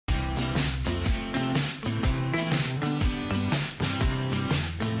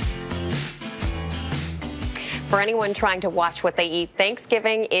For anyone trying to watch what they eat,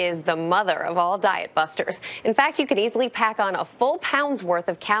 Thanksgiving is the mother of all diet busters. In fact, you can easily pack on a full pound's worth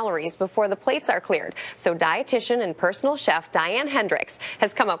of calories before the plates are cleared. So dietitian and personal chef Diane Henderiks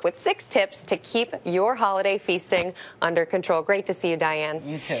has come up with 6 tips to keep your holiday feasting under control. Great to see you, Diane.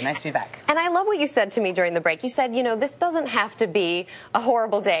 You too. Nice to be back. And I love what you said to me during the break. You said, you know, this doesn't have to be a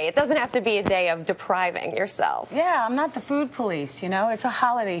horrible day. It doesn't have to be a day of depriving yourself. Yeah, I'm not the food police, you know. It's a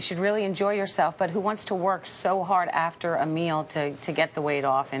holiday. You should really enjoy yourself. But who wants to work so hard after a meal to get the weight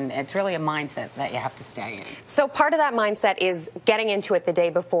off? And it's really a mindset that you have to stay in. So part of that mindset is getting into it the day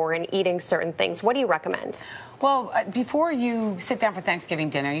before and eating certain things. What do you recommend? Well, before you sit down for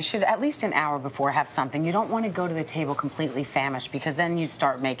Thanksgiving dinner, you should at least an hour before have something. You don't want to go to the table completely famished because then you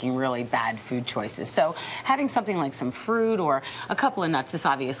start making really bad food choices. So having something like some fruit or a couple of nuts, this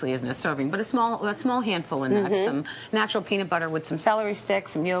obviously isn't a serving, but a small handful of nuts, some natural peanut butter with some celery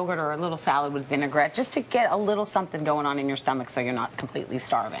sticks, some yogurt, or a little salad with vinaigrette, just to get a little something going on in your stomach so you're not completely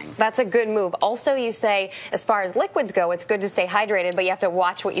starving. That's a good move. Also, you say, as far as liquids go, it's good to stay hydrated, but you have to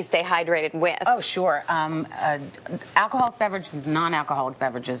watch what you stay hydrated with. Oh, sure. Alcoholic beverages, non-alcoholic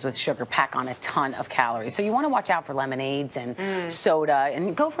beverages with sugar pack on a ton of calories. So you want to watch out for lemonades and soda,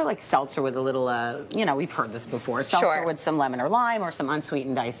 and go for like seltzer with a little, you know, we've heard this before, seltzer with some lemon or lime or some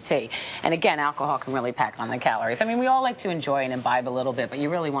unsweetened iced tea. And again, alcohol can really pack on the calories. I mean, we all like to enjoy and imbibe a little bit, but you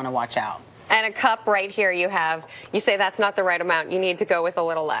really want to watch out. And a cup right here you say that's not the right amount. You need to go with a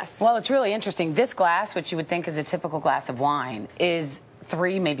little less. Well, it's really interesting. This glass, which you would think is a typical glass of wine, is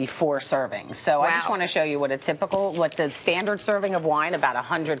 3, maybe 4 servings. So I just want to show you what the standard serving of wine, about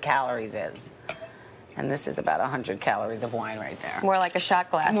 100 calories is. And this is about 100 calories of wine right there. More like a shot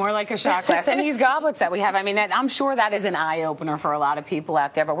glass. More like a shot glass. And these goblets that we have, I mean, I'm sure that is an eye-opener for a lot of people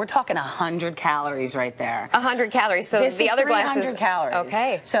out there, but we're talking 100 calories right there. 100 calories. So this the other glass is 300 calories.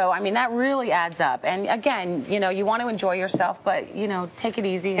 Okay. So, I mean, that really adds up. And again, you know, you want to enjoy yourself, but, you know, take it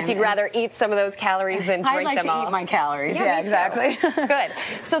easy. If you'd rather eat some of those calories than drink them all. I like to eat my calories. Yeah, exactly. Good.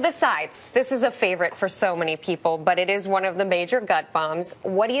 So the sides. This is a favorite for so many people, but it is one of the major gut bombs.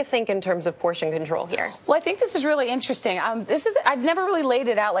 What do you think in terms of portion control here? Well, I think this is really interesting. I've never really laid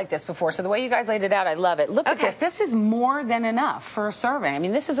it out like this before, so the way you guys laid it out, I love it. Look at this. This is more than enough for a serving. I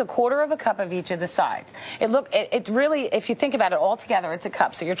mean, this is a 1/4 cup of each of the sides. It's really, if you think about it all together, it's a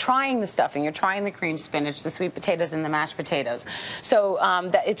cup. So you're trying the stuffing, you're trying the cream spinach, the sweet potatoes, and the mashed potatoes. So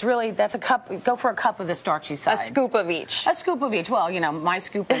that's a cup. Go for a cup of the starchy sides. A scoop of each. A scoop of each. Well, you know, my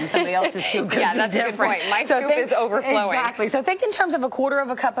scoop and somebody else's scoop could yeah, be that's different. A good point. My scoop is overflowing. Exactly. So think in terms of a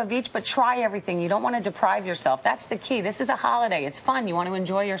 1/4 cup of each, but try everything. You don't want to deprive yourself. That's the key. This is a holiday. It's fun. You want to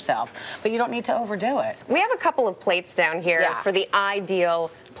enjoy yourself, but you don't need to overdo it. We have a couple of plates down here for the ideal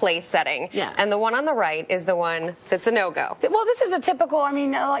place setting. Yeah. And the one on the right is the one that's a no-go. Well, this is a typical, I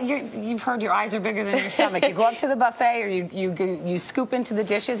mean, you've heard your eyes are bigger than your stomach. You go up to the buffet or you scoop into the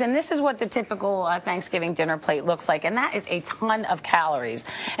dishes, and this is what the typical Thanksgiving dinner plate looks like, and that is a ton of calories.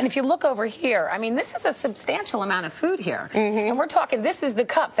 And if you look over here, I mean, this is a substantial amount of food here. And we're talking, this is the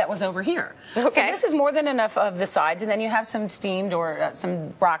cup that was over here. Okay. So this is more than enough of the sides, and then you have some steamed or some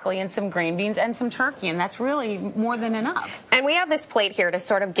broccoli and some green beans and some turkey, and that's really more than enough. And we have this plate here to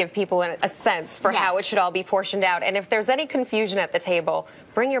sort of give people a sense for how it should all be portioned out. And if there's any confusion at the table,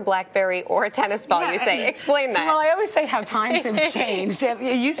 bring your BlackBerry or a tennis ball, you say. Explain that. Well, I always say how times have changed. It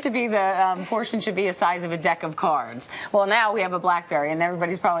used to be the portion should be the size of a deck of cards. Well, now we have a BlackBerry, and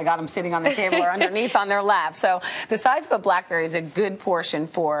everybody's probably got them sitting on the table or underneath on their lap. So the size of a BlackBerry is a good portion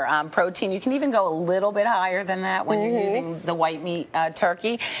for protein. You can even go a little bit higher than that when you're using the white meat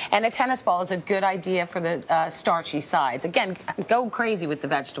turkey. And a tennis ball is a good idea for the starchy sides. Again, go crazy with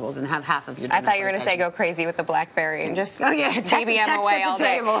the vegetables and have half of your dinner. I thought you were going to say go crazy with the BlackBerry and just BBM away all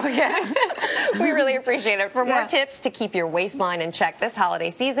day. Yeah. We really appreciate it. For more tips to keep your waistline in check this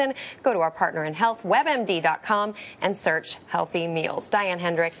holiday season, go to our partner in health, webmd.com, and search healthy meals. Diane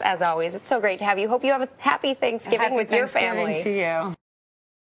Henderiks, as always, it's so great to have you. Hope you have a happy Thanksgiving with your family. To you.